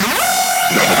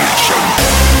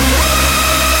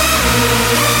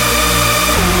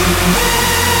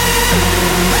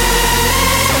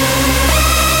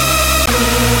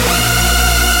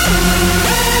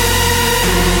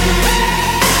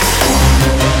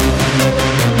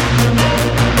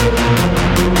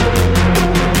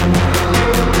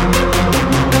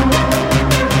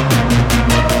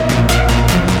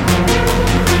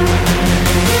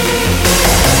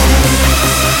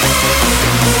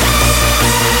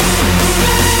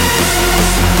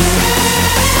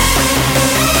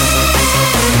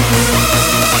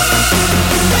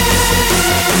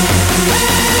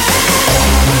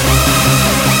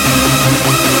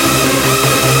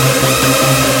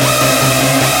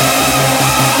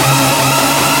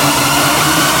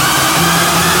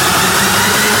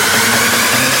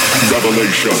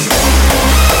Annihilation.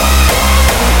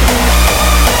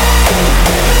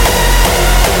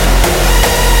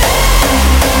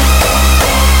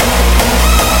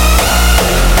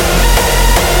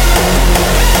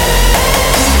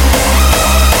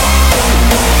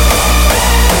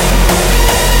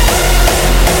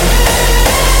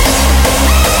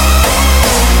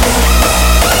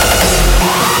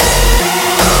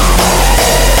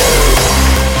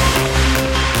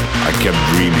 Kept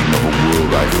dreaming of a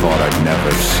world I thought I'd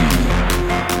never see.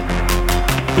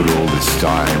 But all this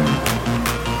time,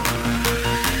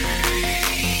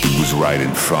 it was right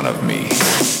in front of me.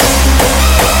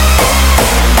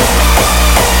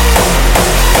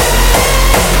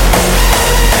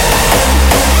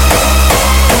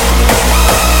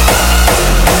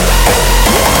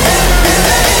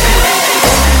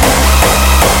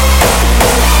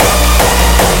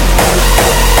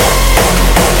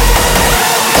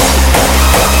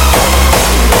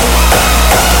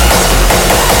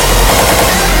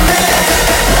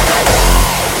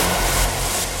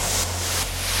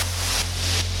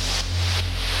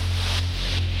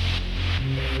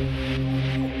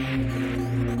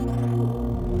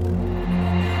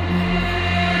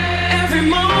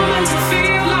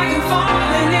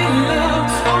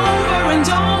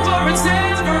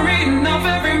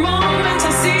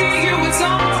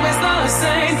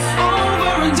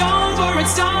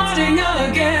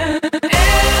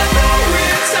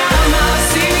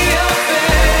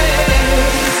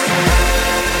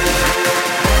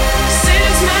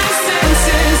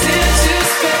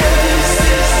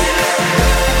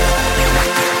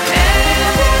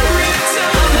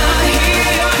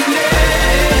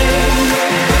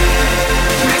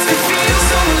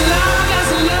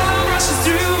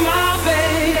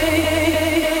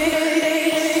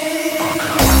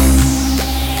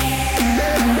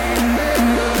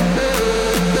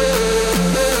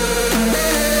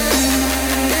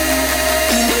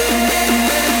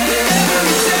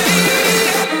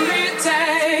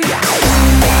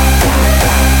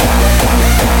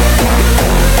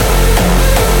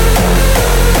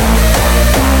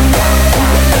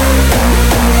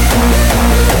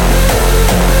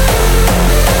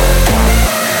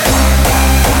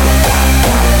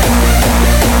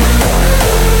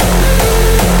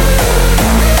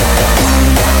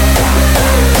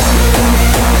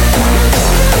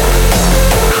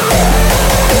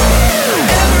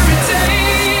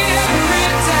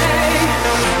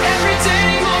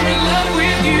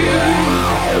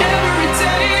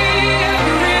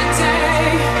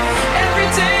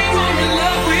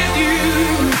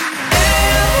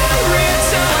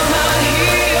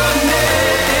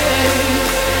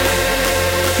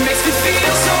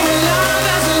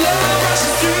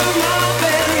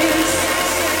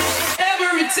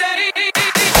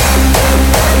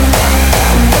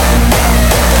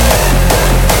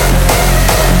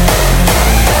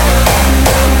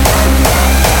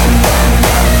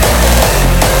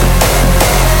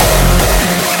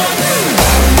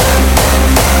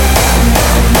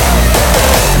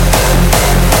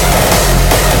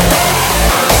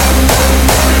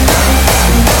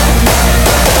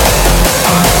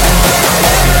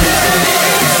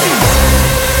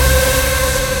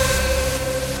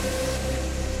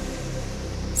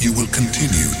 You will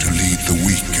continue to lead the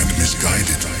weak and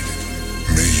misguided.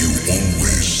 May you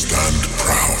always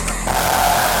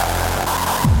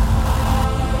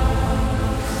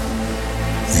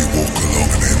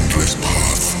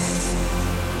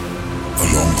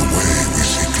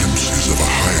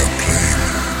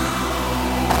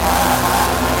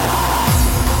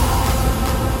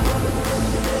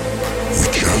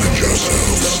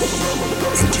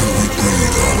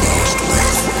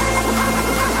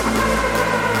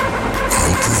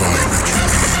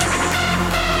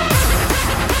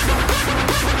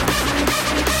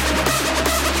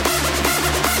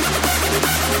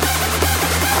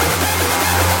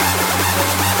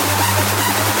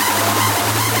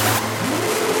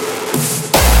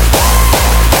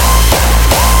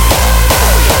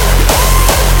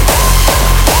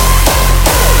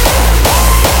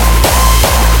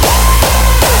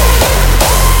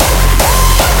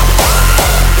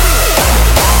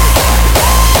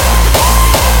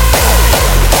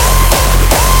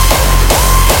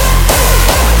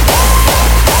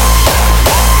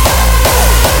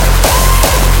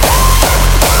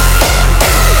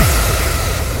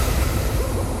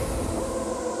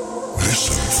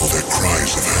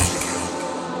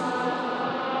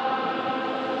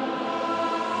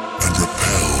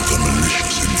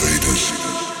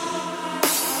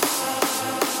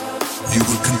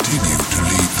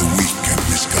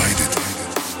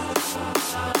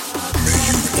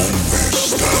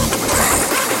stand proud.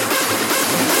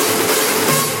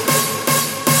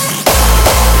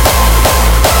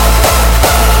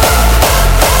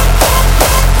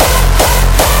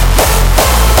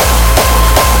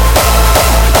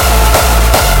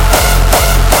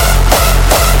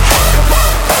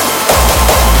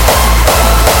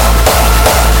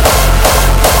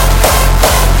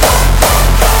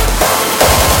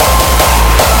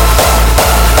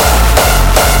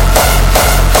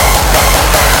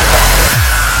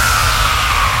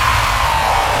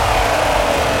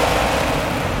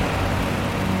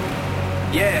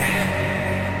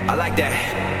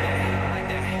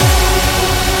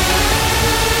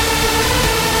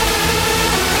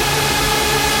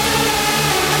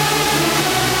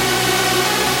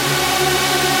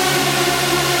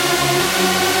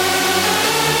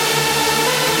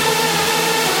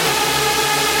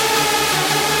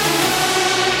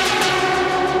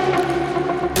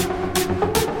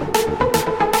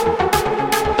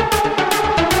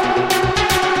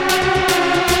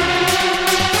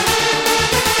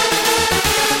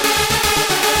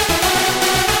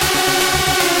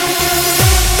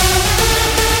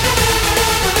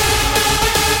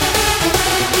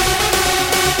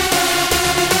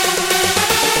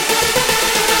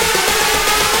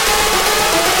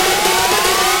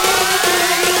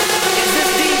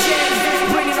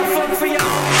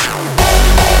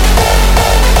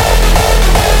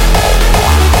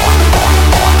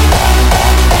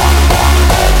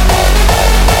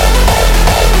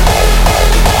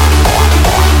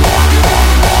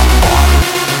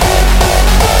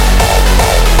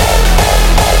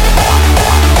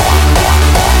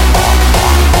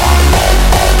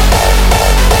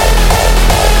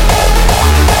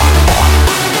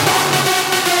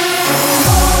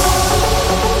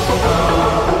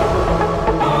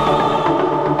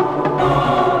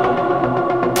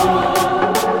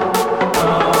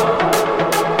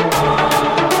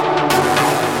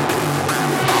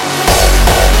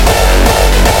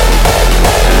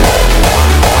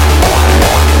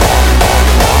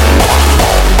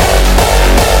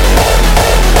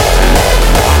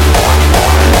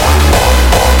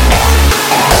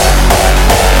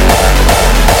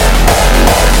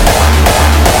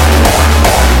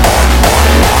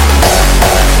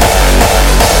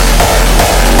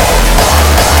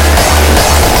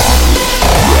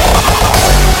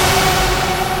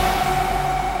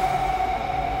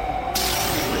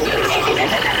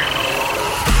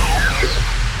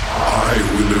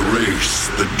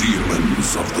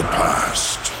 demons of the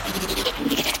past.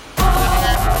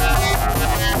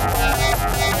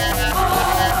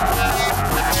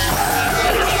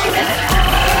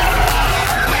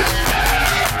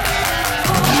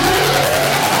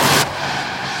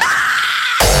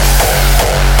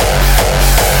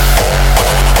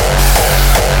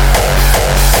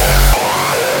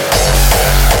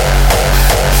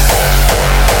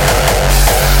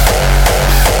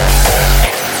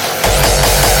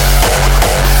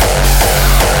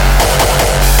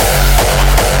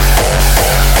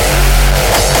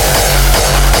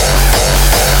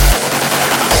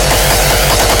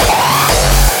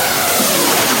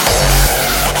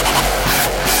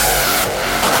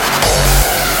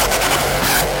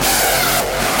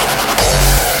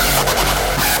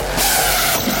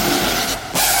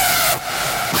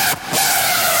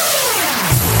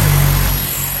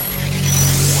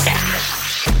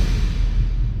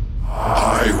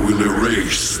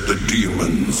 The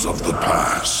demons of the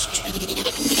past.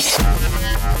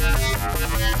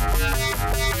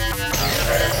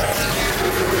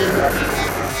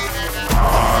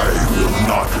 I will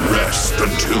not rest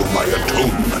until my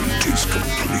atonement is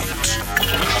complete.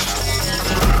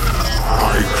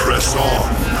 I press on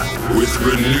with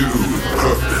renewed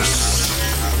purpose.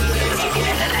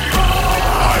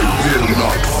 I will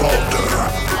not falter.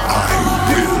 I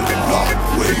will not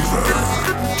waver.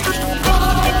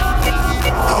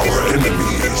 Our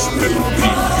enemies will be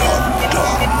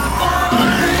undone.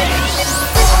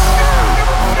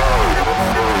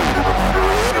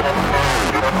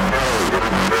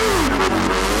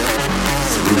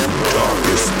 Through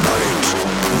darkest night,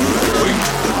 we await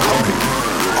the coming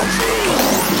of the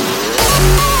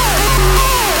dawn.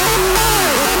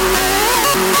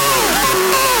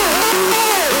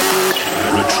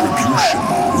 Retribution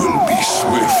will be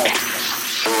swift.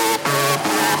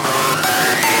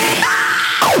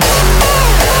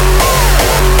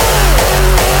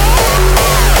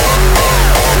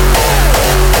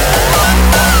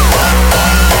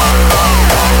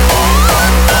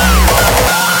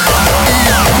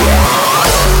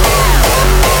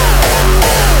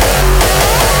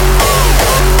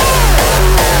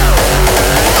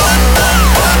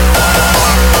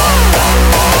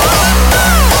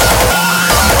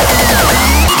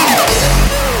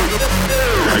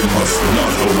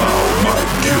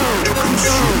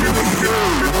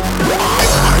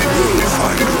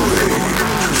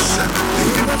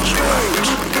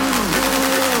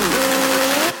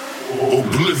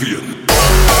 Oblivion.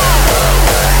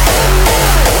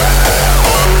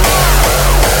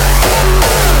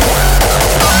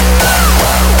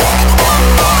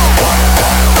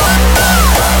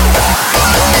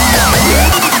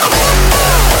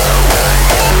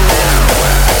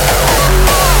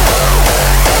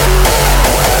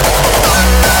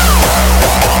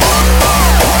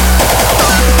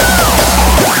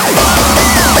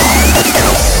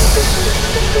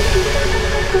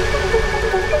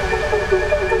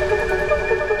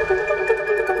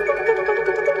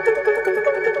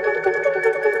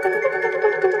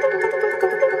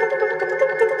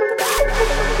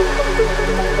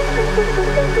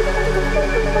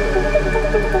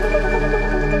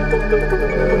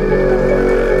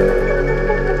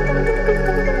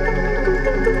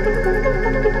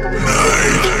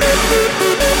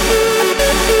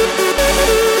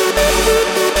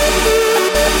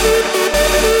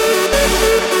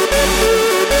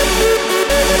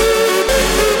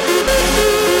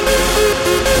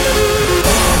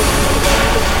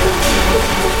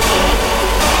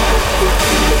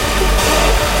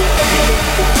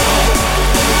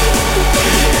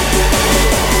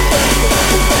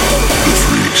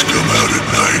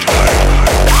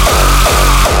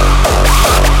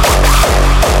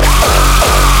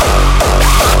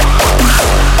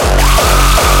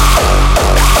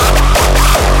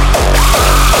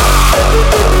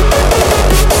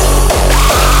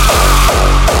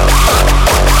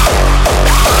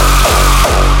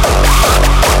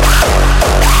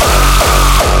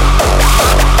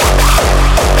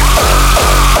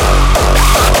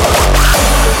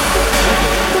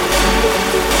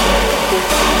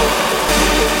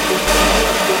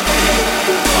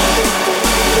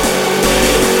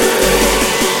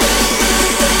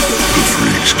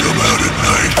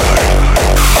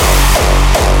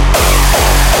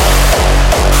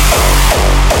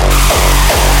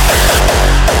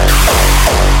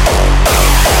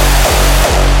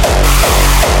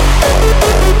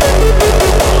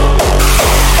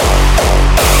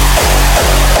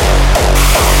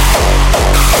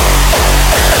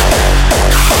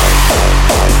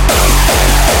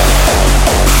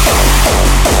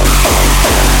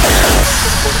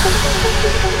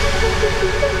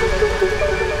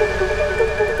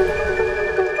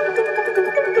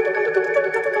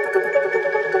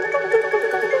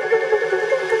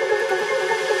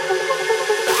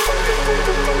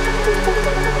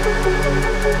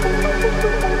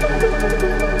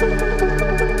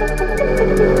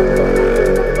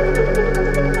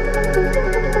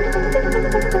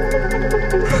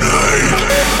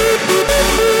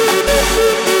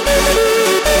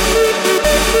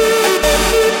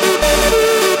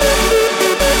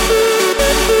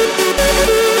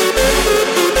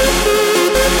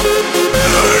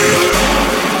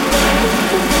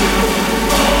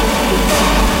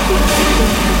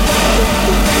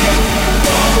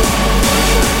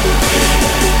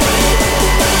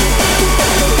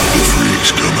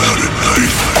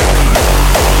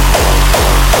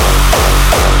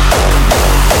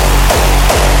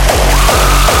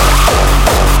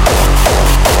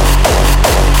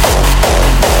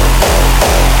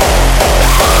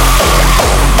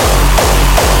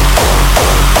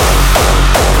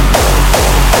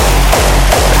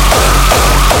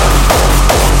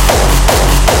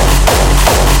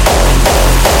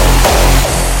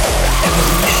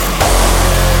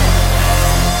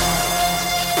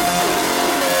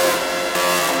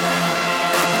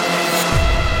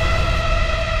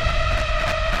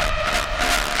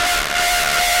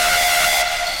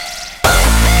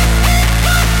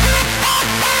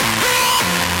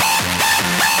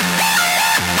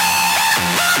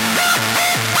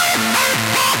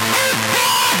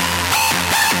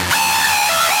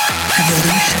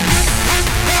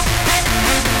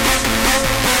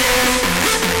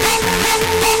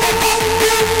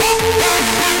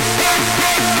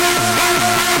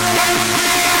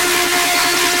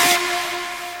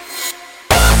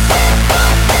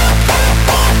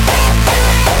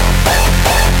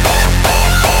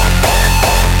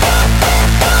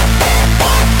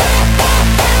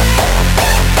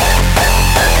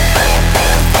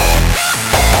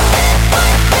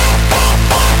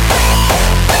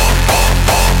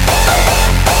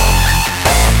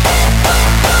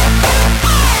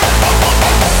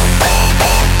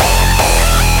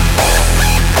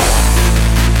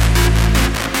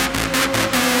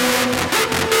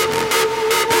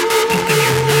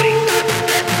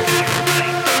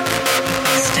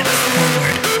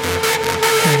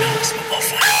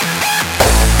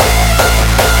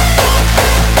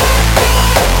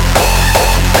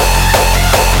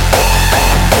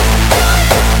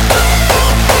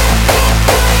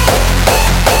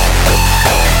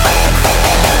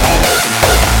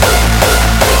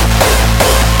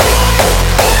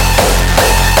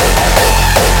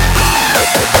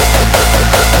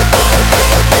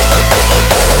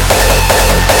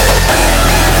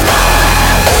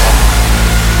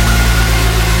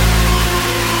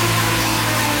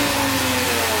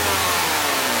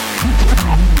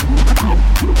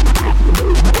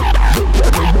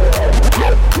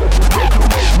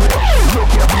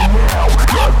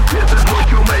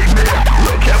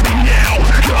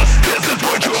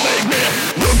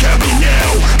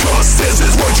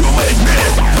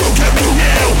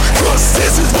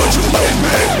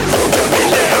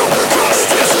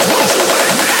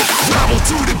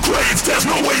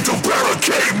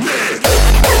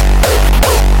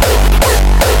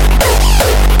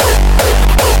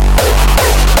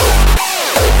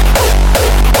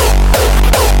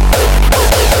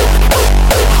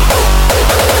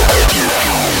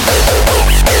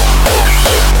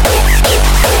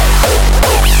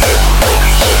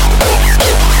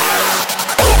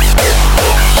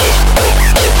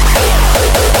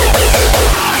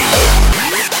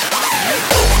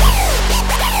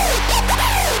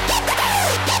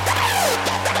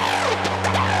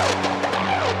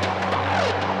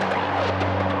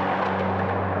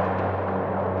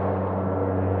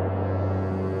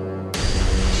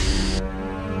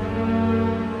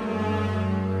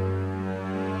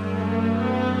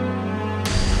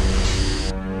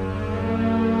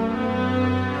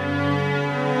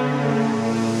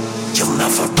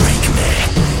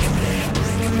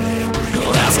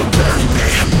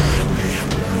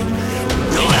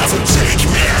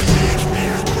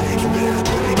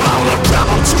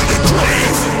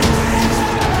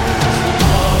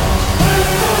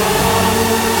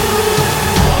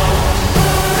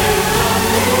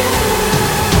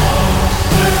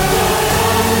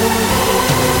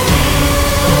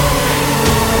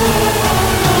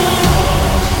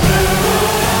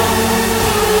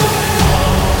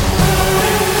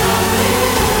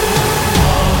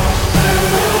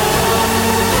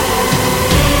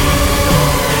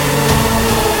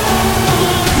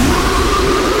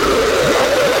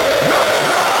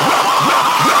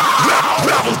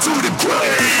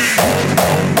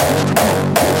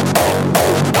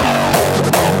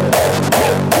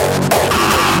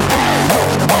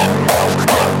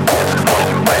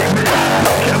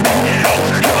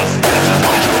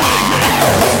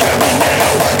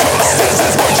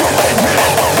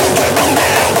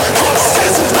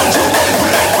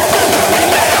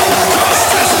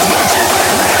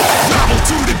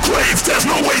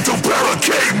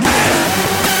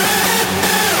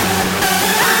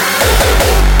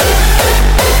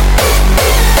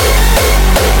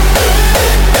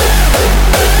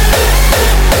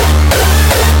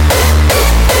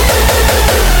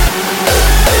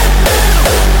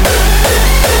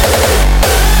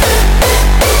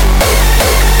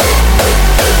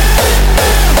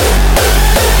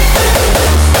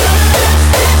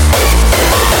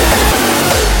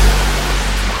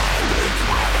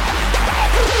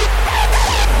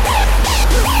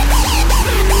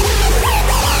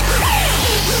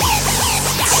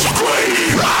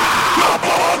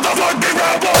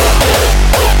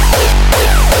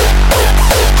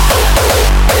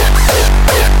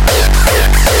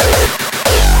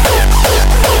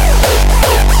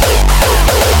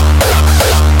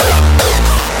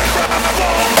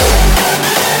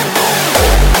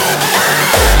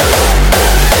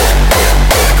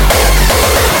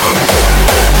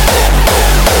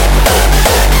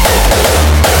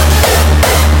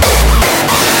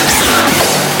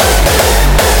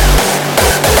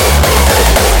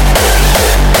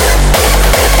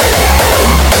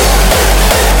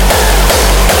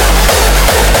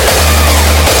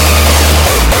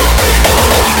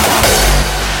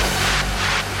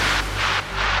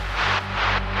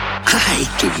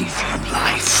 gave you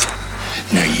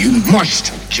life. Now you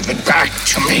must give it back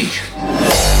to me.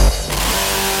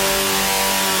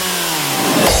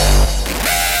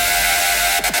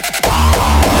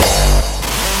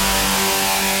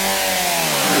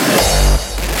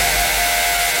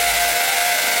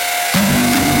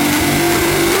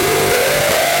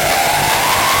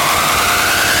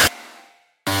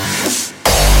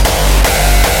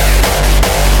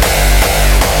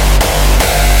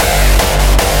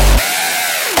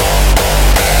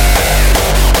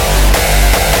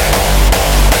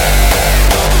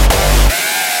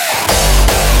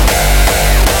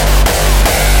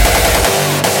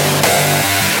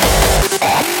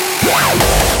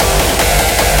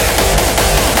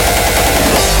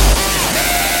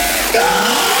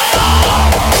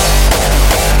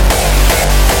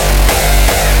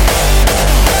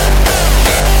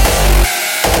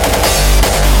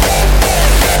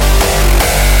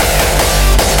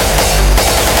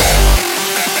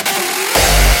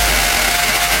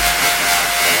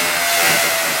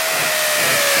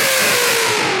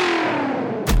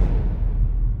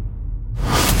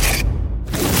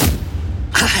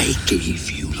 I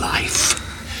gave you life.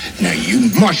 Now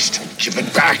you must give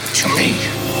it back to me.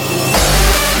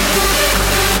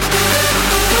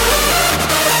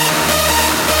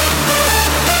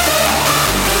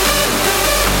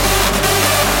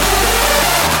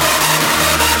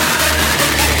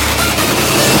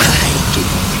 I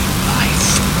gave you life.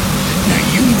 Now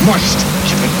you must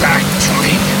give it back to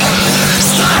me.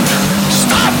 Stop!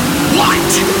 Stop!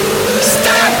 What?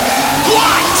 Stop!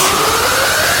 What?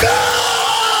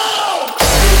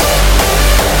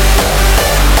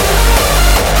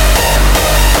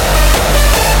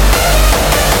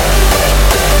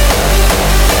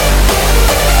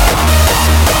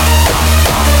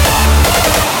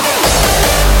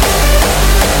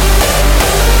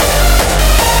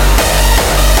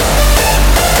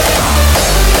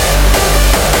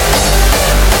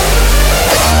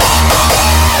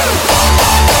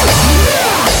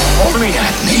 Only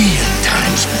a million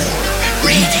times more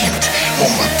radiant,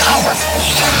 more powerful.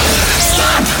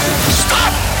 Stop!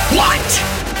 Stop! What?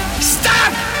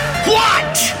 Stop!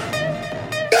 What?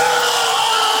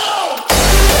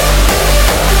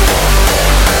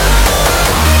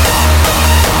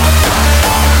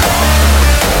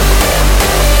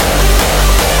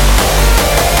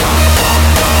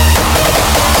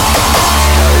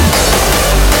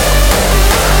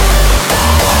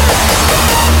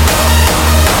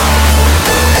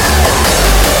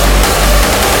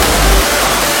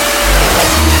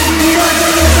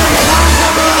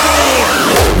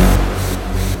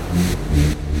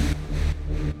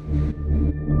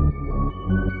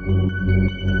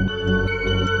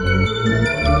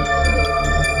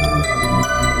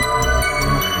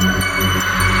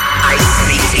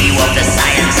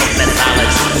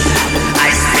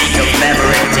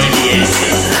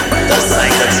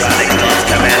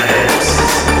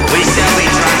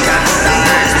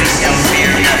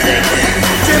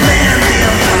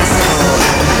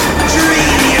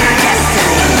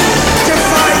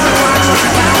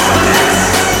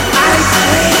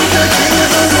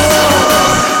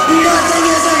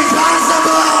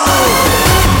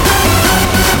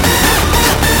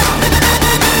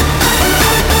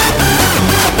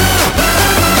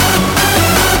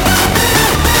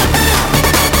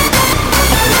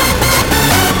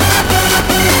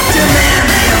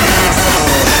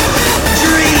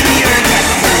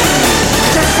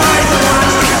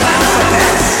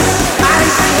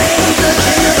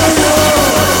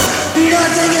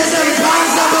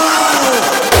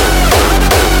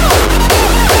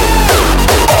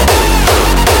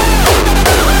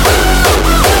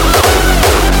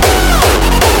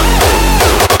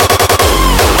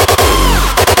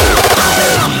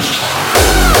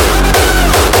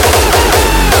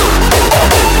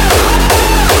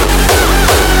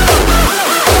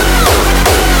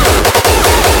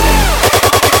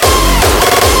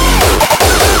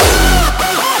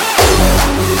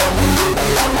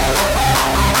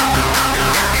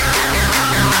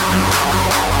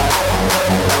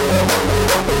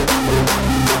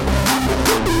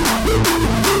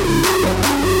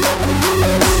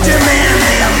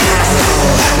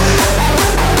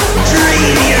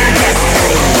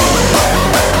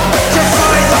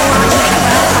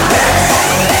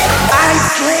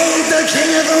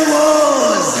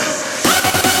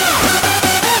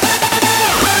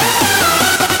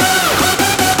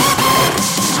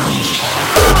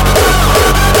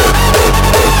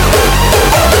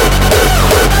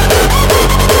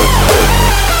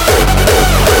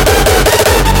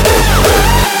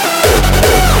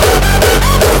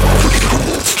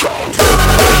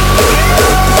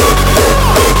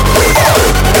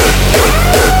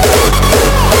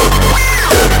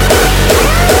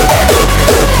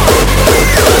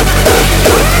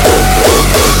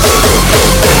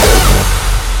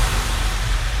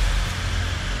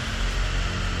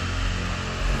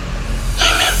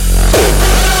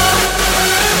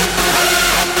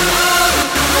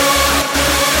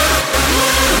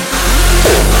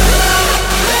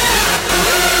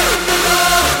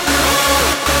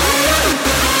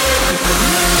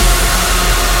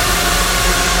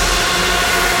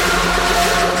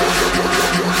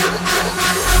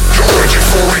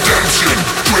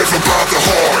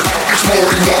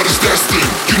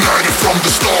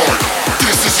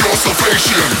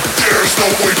 salvation. There's no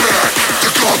way back. The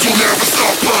gods will never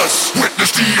stop us.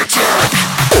 Witness the attack.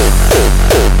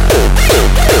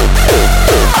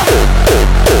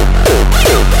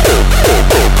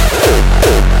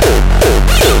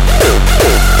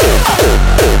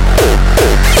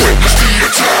 Witness the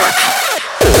attack.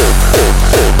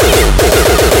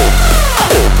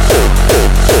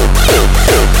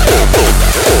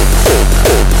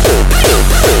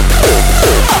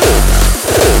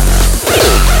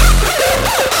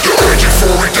 You're urging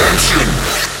for redemption,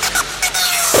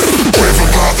 driven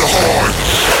by the heart.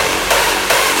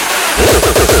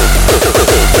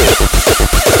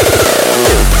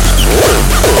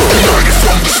 United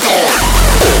from the start.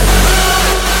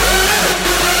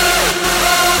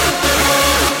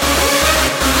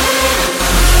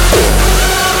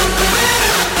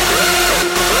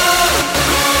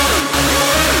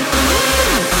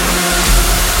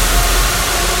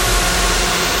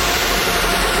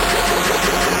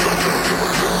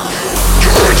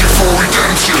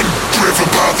 Redemption, driven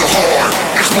by the heart,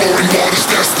 exploring what is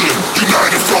destined,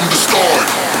 united from the start.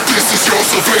 This is your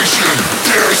salvation,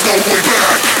 there is no way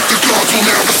back. The gods will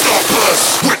never stop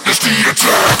us. Witness the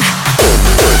attack.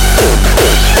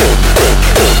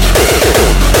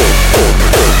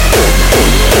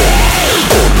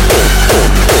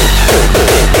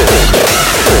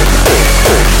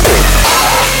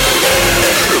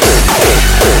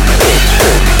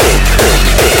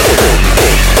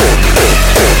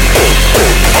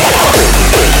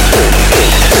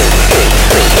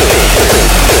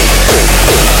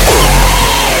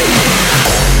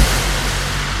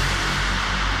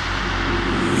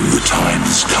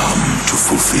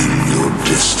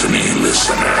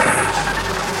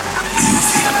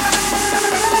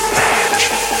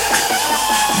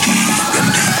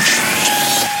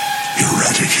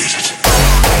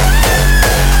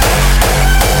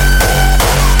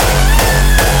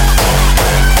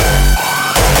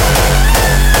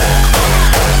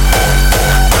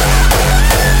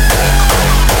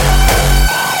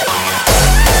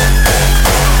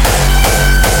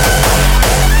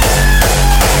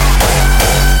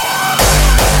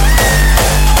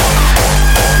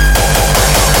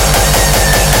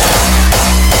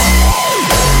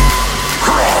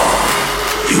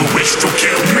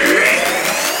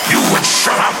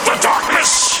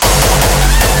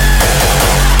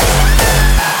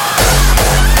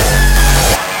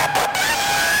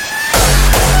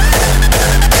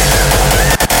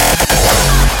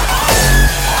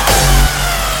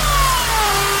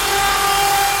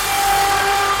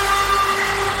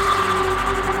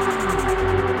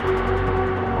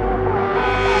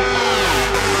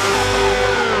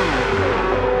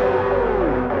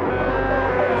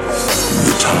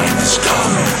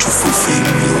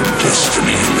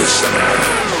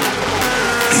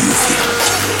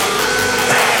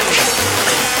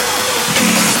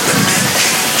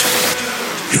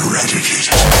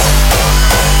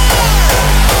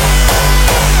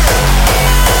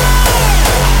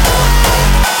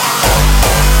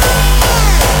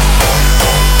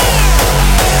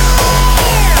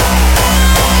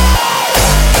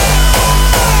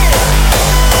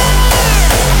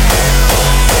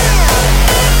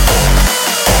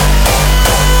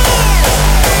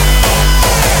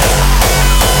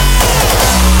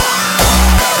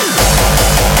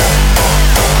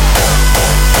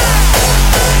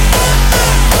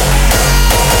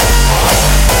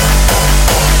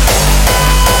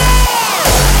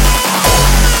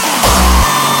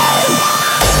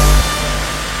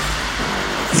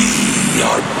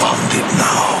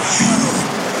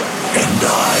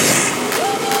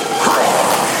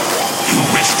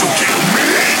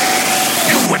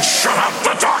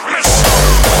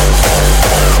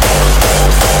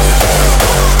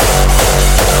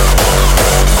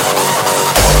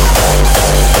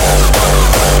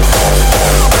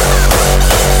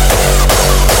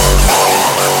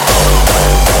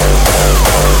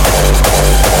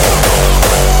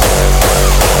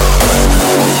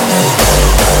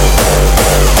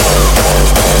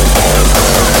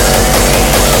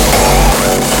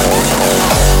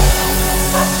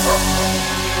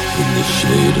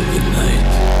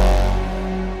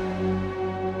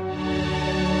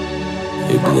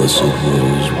 blessed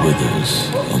rose withers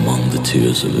among the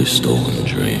tears of a stolen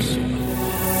dream.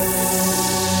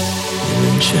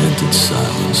 In enchanted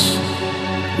silence,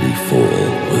 we fall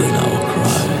within our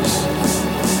cries.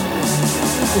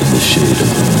 In the shade of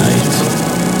the night,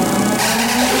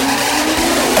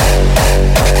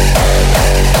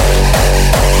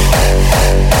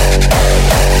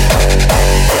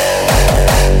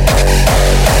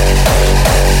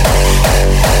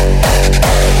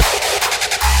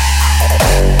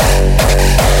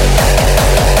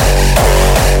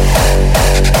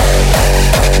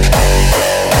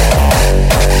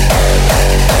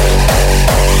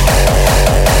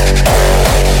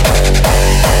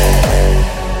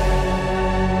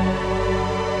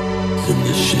 In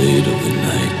the shade of the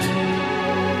night,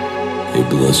 a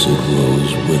blessed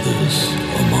rose withers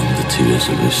among the tears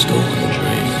of a stolen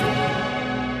dream.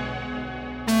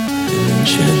 In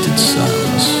enchanted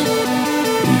silence,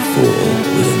 we fall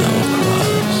within our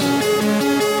cries.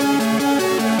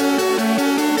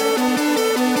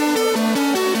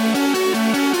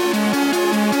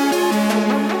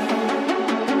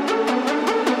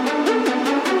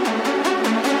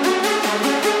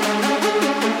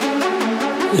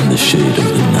 In the shade of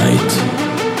the night,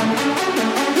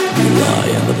 we lie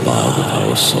in the bog of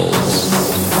our souls.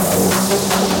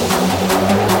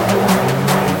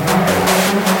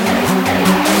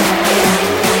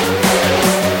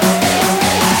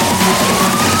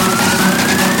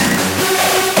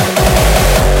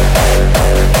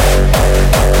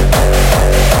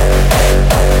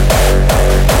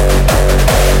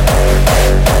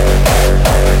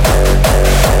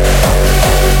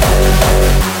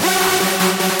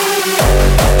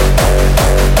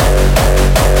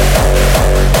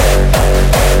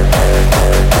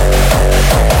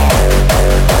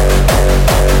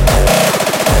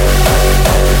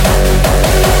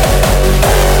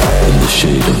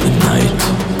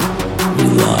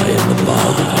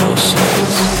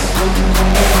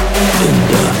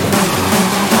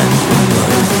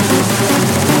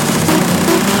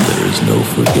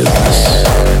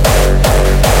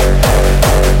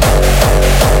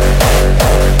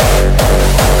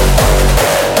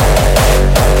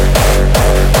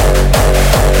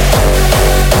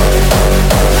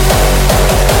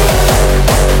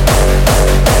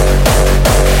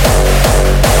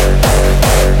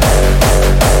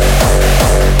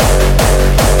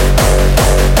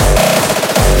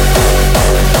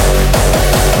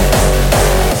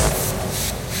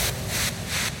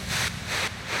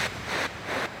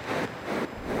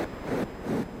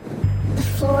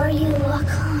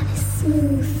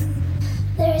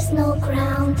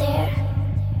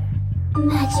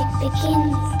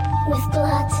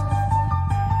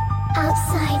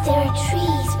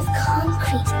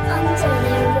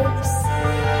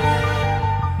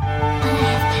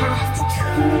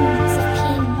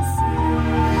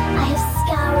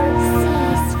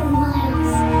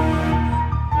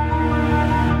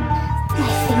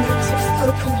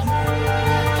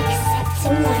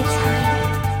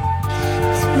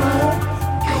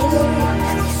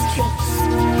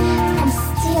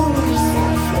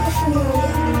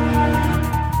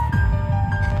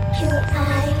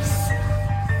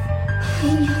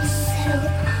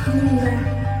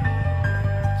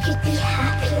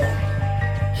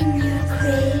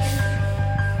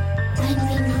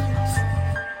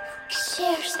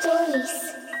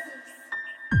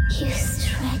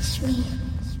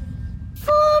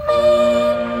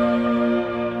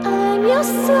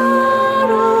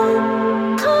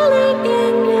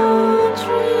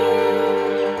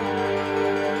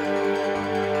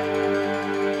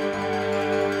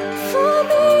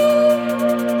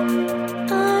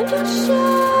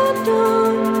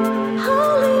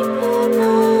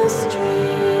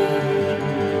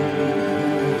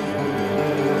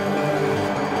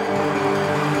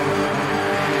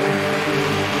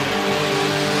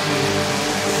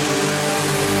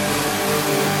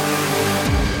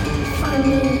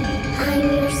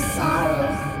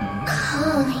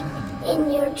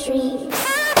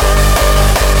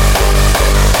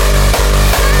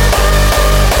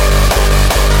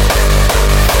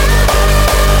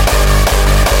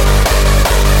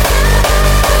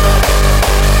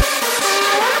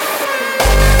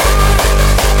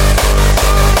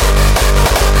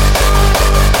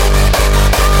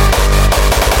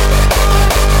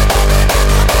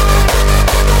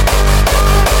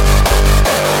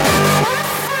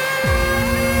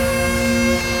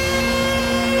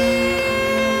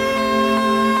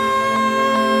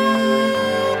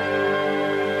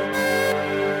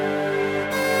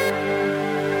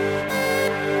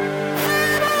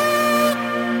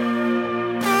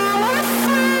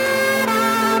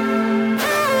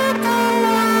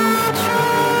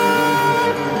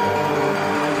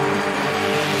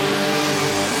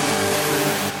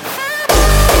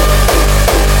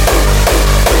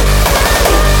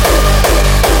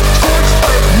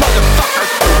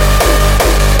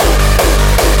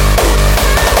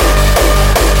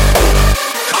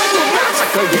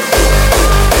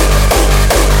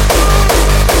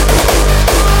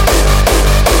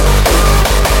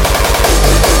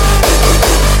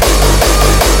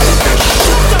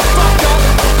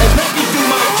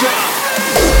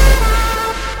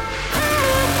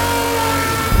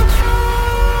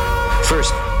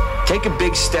 Take a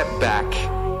big step back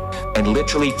and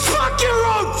literally fuck your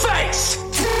own face!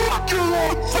 Fuck your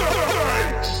own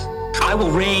face! I I will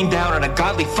rain down an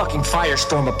ungodly fucking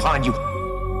firestorm upon you.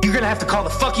 You're gonna have to call the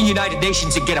fucking United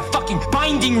Nations and get a fucking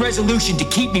binding resolution to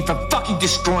keep me from fucking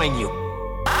destroying you.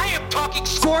 I am talking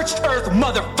scorched earth,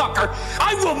 motherfucker.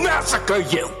 I will massacre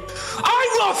you.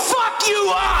 I will fuck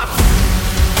you up.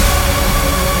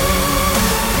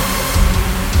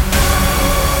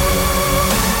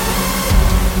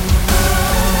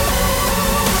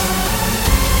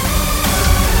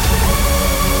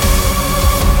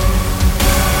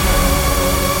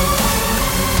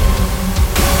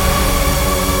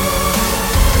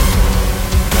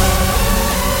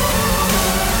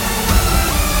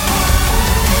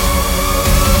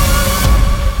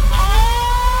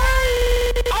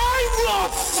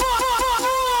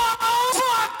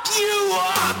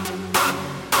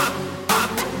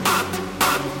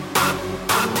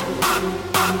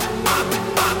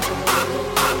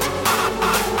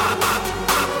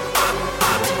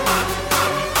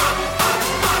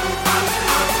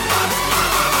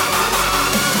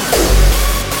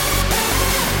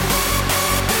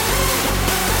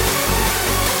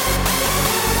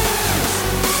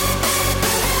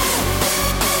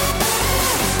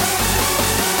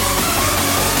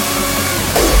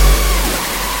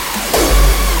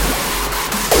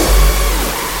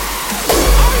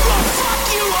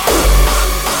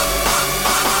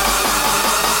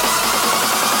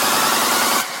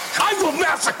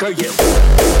 Massacre you.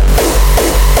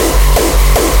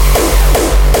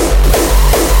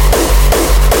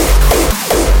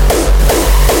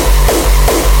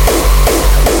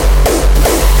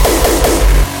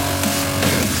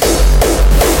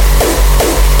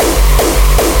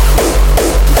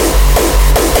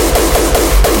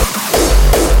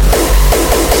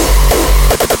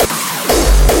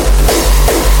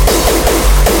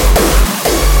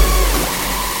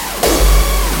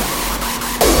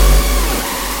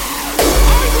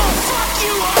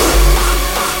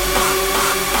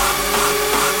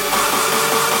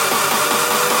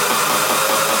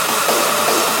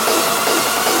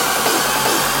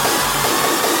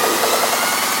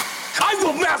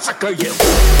 Massacre you.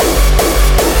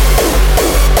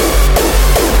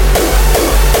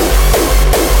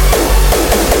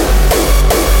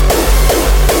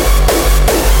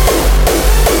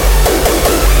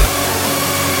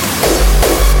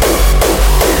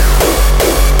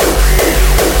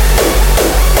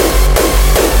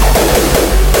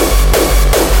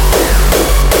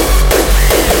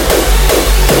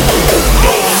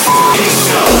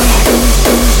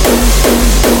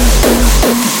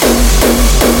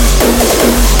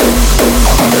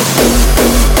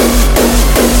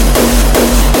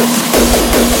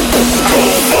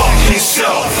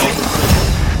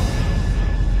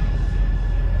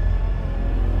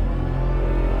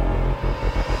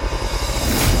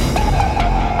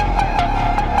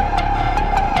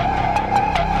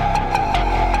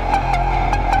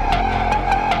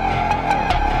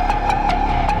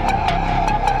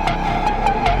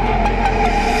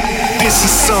 This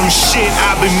is some shit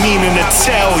I've been meaning to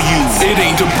tell you. It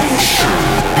ain't the bullshit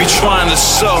be trying to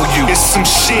sell you. It's some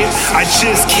shit I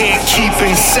just can't keep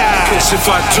inside. Cause if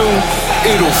I do,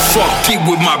 it'll fuck deep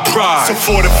with my pride. So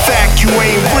for the fact you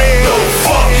ain't real, go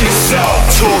fuck yourself.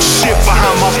 Talk shit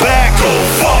behind my back, go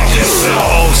fuck yourself.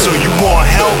 Oh, so you want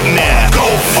help now? Go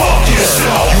fuck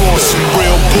yourself. You want some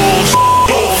real bullshit?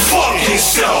 Go fuck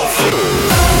yourself.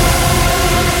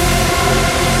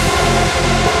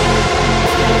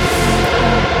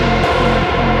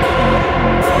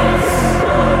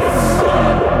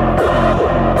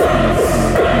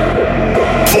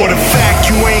 For the fact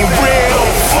you ain't real, go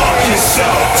fuck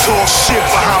yourself. Talk shit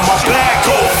behind my back,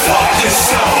 go fuck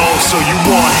yourself. Oh, so you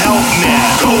want help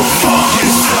now? Go fuck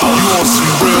yourself. You want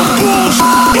some real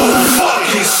bullshit? Go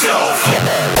fuck yourself.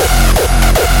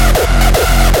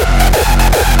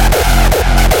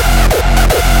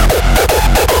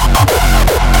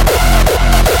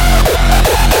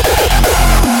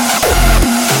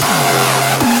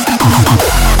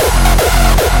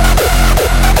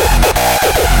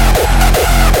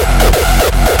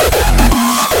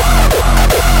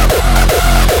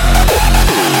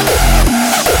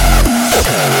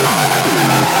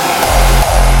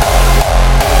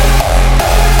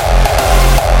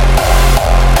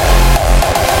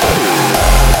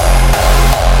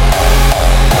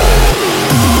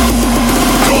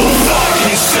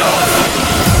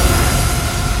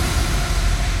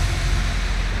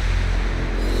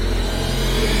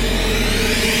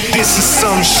 This is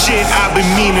some shit I've been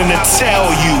meaning to tell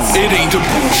you. It ain't the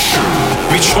bullshit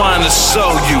be trying to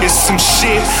sell you. It's some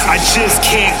shit I just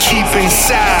can't keep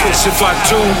inside. Cause if I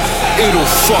do, it'll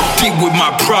fuck deep with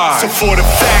my pride. So for the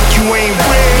fact you ain't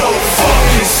real, go fuck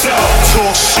yourself.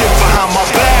 Talk shit behind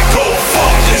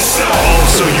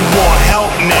So you want help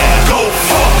now? Go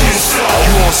fuck yourself.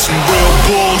 You want some real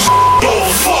bullshit? Go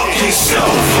fuck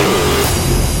yourself.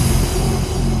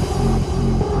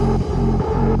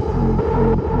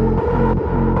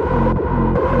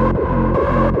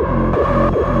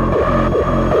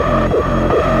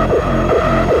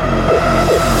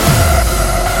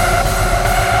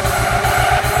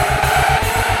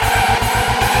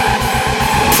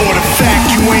 For the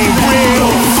fact you ain't real, go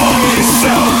fuck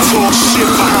yourself. Talk shit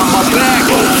behind my back,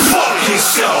 go fuck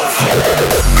yourself.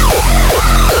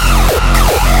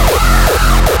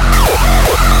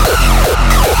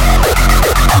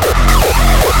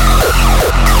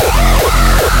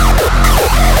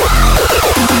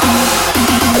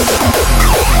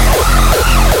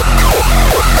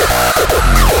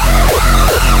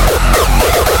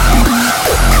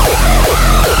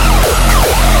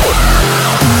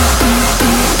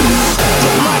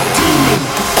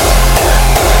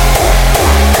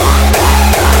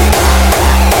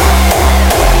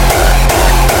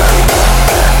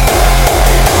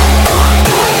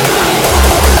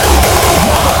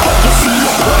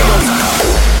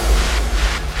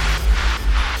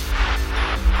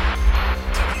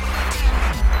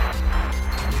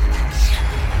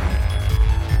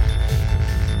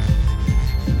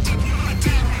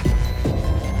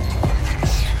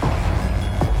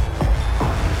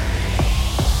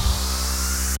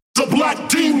 Black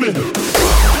demon.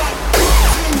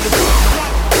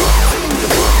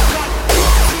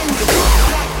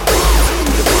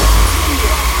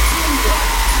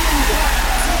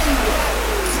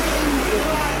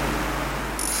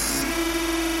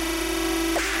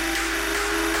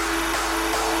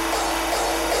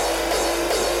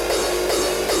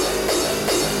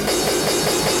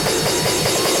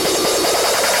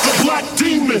 The black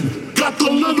demon got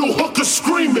the little hooker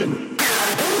screaming.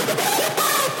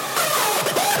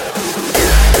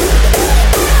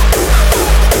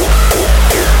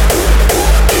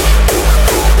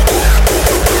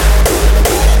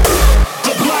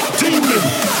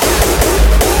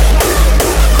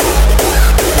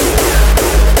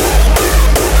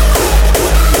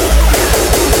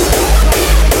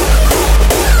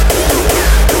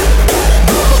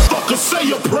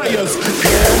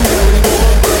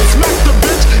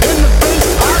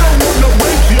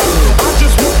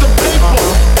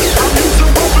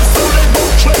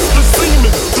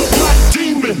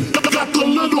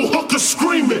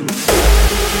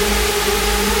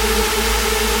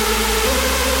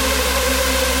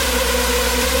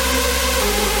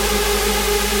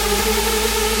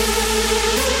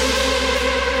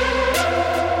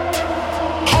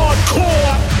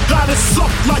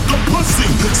 Like a pussy,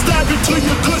 stab it to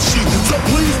your cushy. So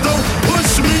please don't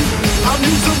push me. I'm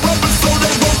using rubber so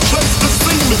they won't trace the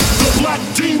semen. The black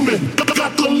demon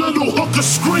got the little hooker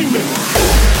screaming.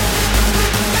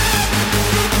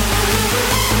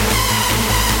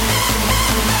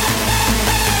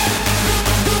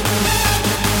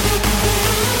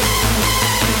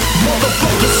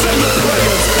 Motherfucker, say your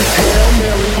prayers. Hail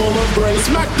Mary, full of grace.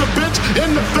 Smack the bitch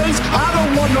in the face. I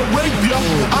don't wanna rape ya.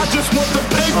 I just want the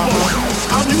paper.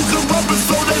 I'm using rubber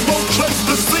so they won't trace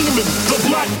the semen. The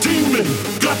black demon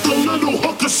got the little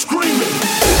hooker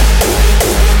screaming.